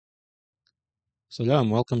Salam,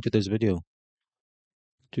 welcome to this video.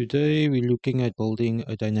 Today we're looking at building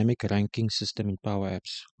a dynamic ranking system in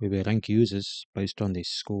PowerApps where we rank users based on their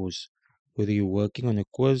scores. Whether you're working on a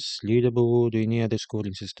quiz, leaderboard, or any other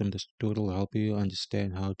scoring system, this tutorial will help you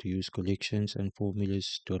understand how to use collections and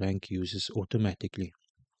formulas to rank users automatically.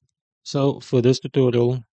 So for this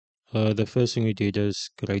tutorial, the first thing we did is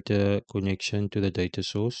create a connection to the data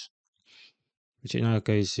source, which in our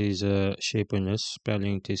case is a SharePoint list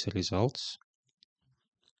spelling test results.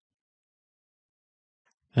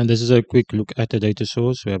 And this is a quick look at the data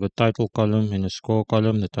source. We have a title column and a score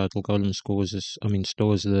column. The title column stores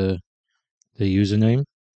the username,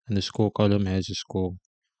 and the score column has a score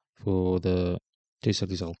for the test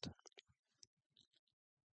result.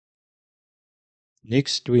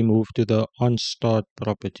 Next, we move to the onStart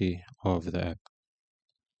property of the app.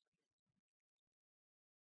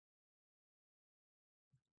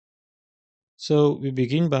 So we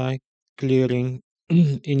begin by clearing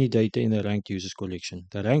any data in the ranked users collection.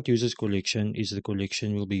 The ranked users collection is the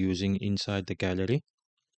collection we'll be using inside the gallery.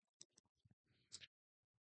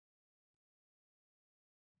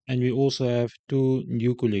 And we also have two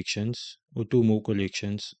more collections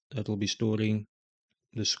that will be storing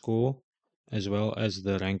the score as well as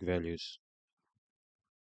the rank values.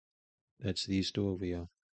 That's these two over here.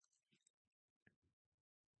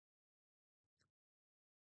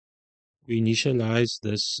 We initialize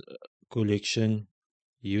this collection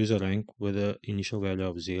user rank with an initial value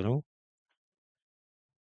of 0.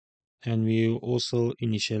 And we also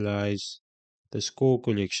initialize the score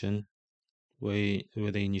collection with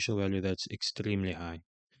the initial value that's extremely high.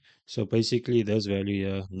 So basically this value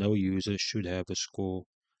here, no user should have a score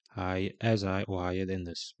high or higher than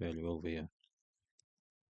this value over here.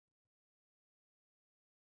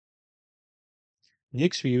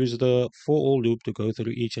 Next, we use the ForAll loop to go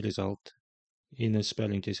through each result in a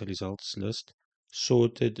spelling test results list,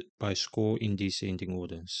 sorted by score in descending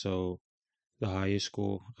order. So the highest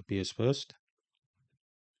score appears first.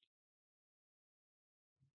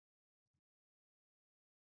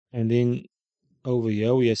 And then over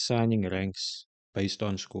here, we are assigning ranks based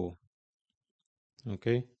on score.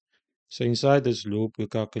 Okay. So inside this loop, we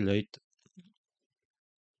calculate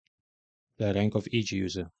the rank of each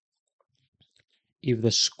user. If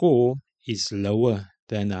the score is lower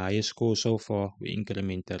than the highest score so far, we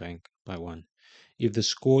increment the rank by 1. If the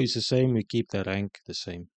score is the same, we keep the rank the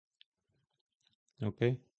same.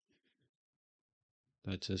 Okay.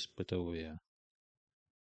 That's just put over here.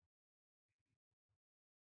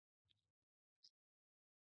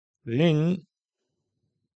 Then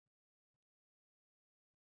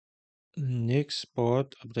next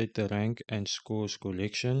part, update the rank and scores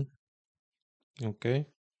collection. Okay.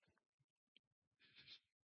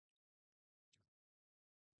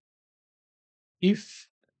 If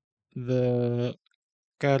the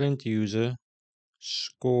current user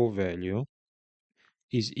score value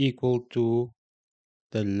is equal to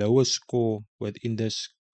the lowest score within this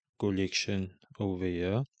collection over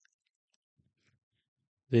here,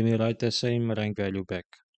 then we write the same rank value back.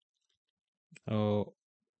 Oh,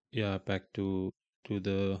 yeah, back to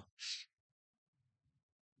the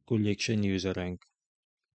collection user rank.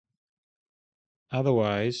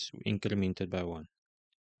 Otherwise, we increment it by 1.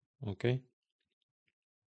 Okay.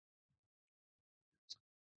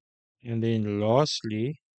 And then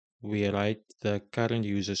lastly, we write the current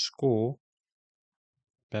user score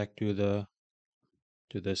back to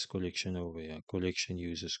this collection over here, collection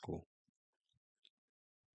user score.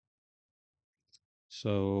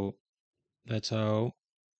 So that's how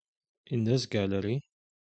in this gallery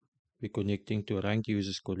we're connecting to ranked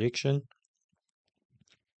users collection.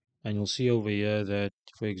 And you'll see over here that,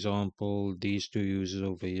 for example, these two users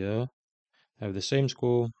over here have the same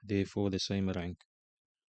score, therefore the same rank.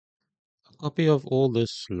 A copy of all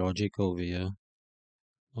this logic over here,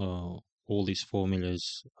 all these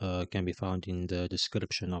formulas can be found in the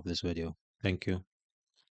description of this video. Thank you.